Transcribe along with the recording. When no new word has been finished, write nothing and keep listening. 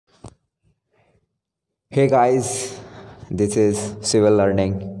Hey guys, this is civil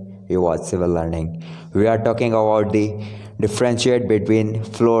learning. You watch civil learning. We are talking about the differentiate between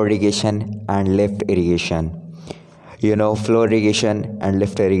flow irrigation and lift irrigation. Flow irrigation and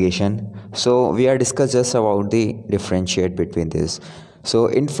lift irrigation. So we are discuss just about the differentiate between this. So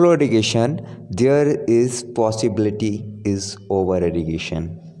in flow irrigation, there is possibility is over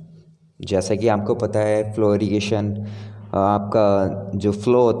irrigation. जैसा कि आपको पता है flow irrigation आपका जो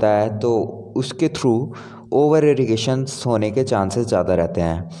flow होता है तो उसके थ्रू ओवर इरिगेशन होने के चांसेस ज़्यादा रहते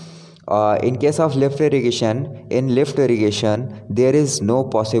हैं in case of lift irrigation there is no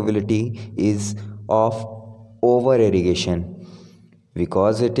possibility is of over irrigation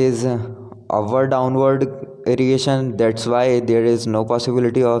because it is upward downward irrigation. That's why there is no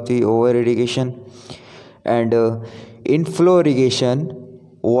possibility of the over irrigation. And in flow irrigation,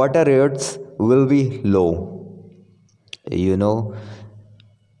 water rates will be low.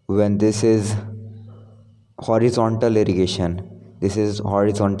 When this is horizontal irrigation, this is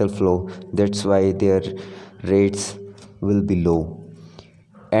horizontal flow, that's why their rates will be low.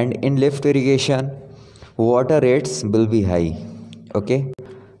 And in lift irrigation, water rates will be high. Okay.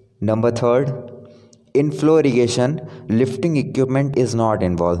 Number third, in flow irrigation, lifting equipment is not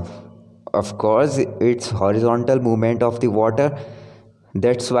involved. Of course, it's horizontal movement of the water.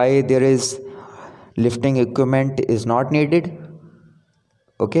 That's why there is lifting equipment is not needed.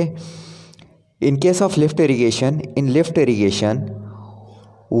 Okay. In case of lift irrigation,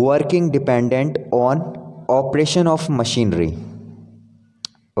 working dependent on operation of machinery.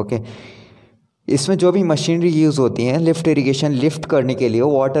 Okay. इसमें जो भी machinery use होती हैं lift irrigation lift करने के लिए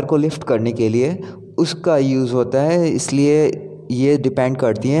water को lift करने के लिए उसका यूज़ होता है, इसलिए ये डिपेंड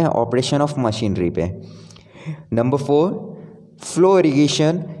करती हैं ऑपरेशन ऑफ मशीनरी पे. Number 4, flow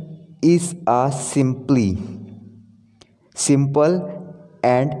irrigation is a simple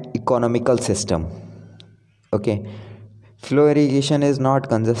and economical system. Okay, flow irrigation is not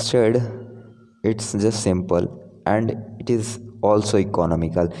congested, it's just simple and it is also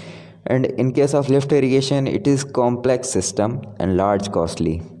economical. And in case of lift irrigation, it is complex system and large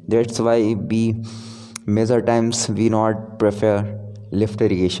costly. That's why we major times we not prefer lift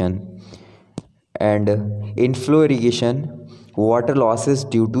irrigation. And in flow irrigation, water losses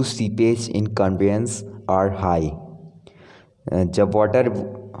due to seepage in conveyance are high. जब water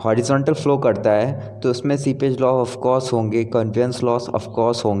horizontal flow करता है तो उसमें seepage loss of course होंगे, convince loss of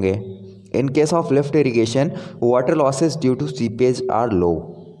course होंगे. In case of lift irrigation, water losses due to seepage are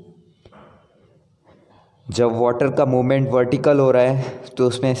लो. जब water का movement vertical हो रहा है तो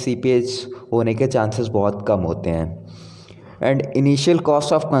उसमें सीपेज होने के चांसेस बहुत कम होते हैं. And initial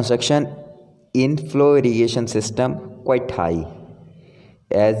cost of construction in flow irrigation system quite high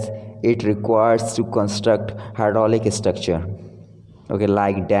as it requires to construct hydraulic structure, okay,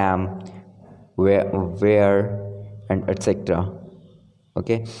 like dam, weir and etc.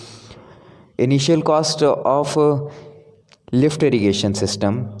 Okay, initial cost of lift irrigation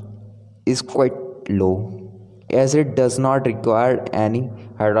system is quite low as it does not require any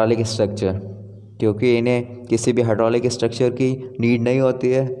hydraulic structure, क्योंकि इन्हें किसी भी hydraulic structure की need नहीं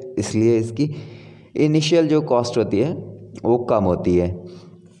होती है, इसलिए इसकी इनिशियल जो कॉस्ट होती है वो कम होती है.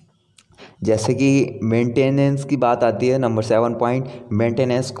 जैसे कि मेंटेनेंस की बात आती है, number 7 point,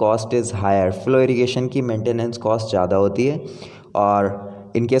 maintenance cost is higher. Flow irrigation की मेंटेनेंस कॉस्ट ज़्यादा होती है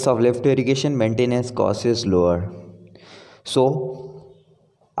और in case of lift irrigation maintenance cost is lower. So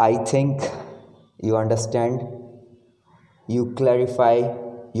I think you understand, you clarify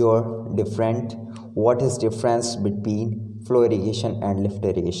your what is difference between flow irrigation and lift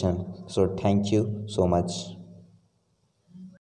irrigation. So thank you so much.